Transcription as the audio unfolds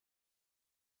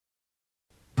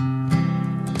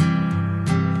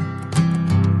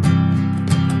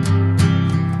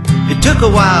took a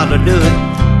while to do it.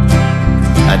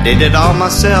 I did it all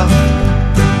myself.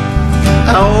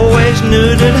 I always knew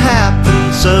it'd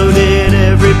happen, so did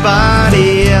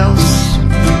everybody else.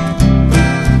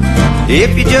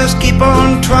 If you just keep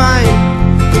on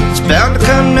trying, it's bound to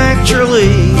come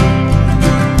naturally.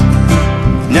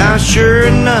 Now sure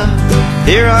enough,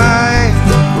 here I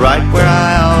am, right where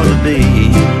I ought to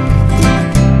be.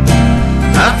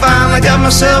 I finally got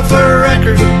myself a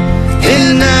record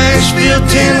in Nashville,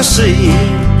 Tennessee.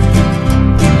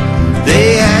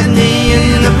 They had me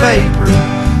in the paper,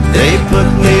 they put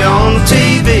me on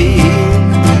TV.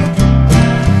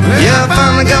 Yeah, I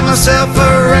finally got myself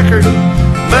a record,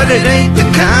 but it ain't the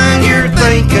kind you're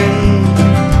thinking.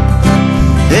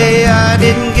 Hey, I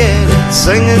didn't get it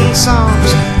singing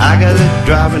songs, I got it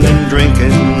driving and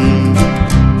drinking.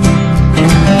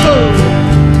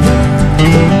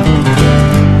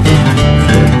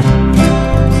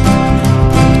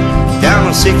 Down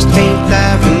on 16th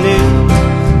Avenue,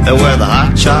 where the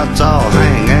hot shots all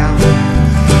hang out,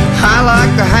 I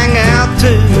like to hang out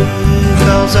too,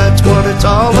 'cause that's what it's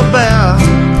all about.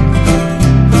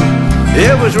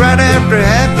 It was right after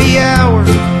happy hour,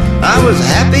 I was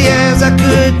happy as I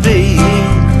could be,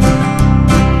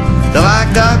 till I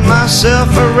got myself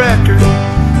a record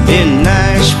in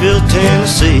Nashville,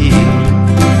 Tennessee.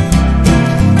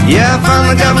 Yeah, I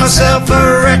finally got myself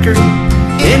a record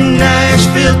in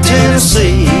Nashville,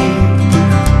 Tennessee.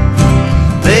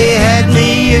 They had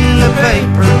me in the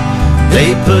paper,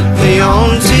 they put me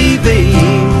on TV.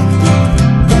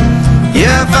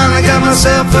 Yeah, I finally got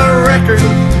myself a record,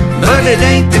 but it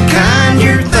ain't the kind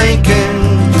you're thinking.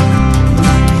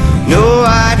 No,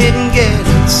 I didn't get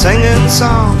it singing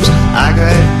songs, I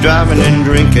got it driving and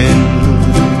drinking.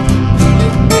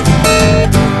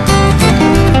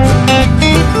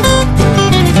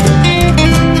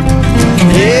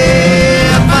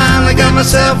 Yeah, I finally got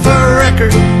myself a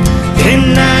record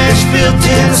in Nashville,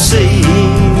 Tennessee.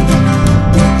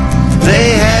 They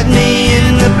had me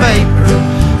in the paper,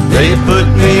 they put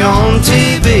me on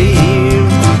TV.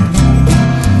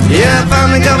 Yeah, I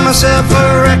finally got myself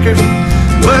a record,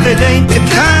 but it ain't the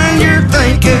kind you're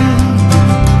thinking.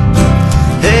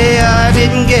 Hey, I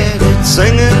didn't get it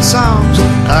singing songs,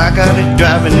 I got it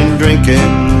driving and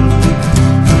drinking.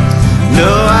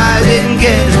 No, I didn't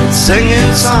get it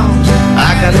singing songs,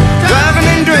 I got it driving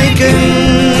and drinking.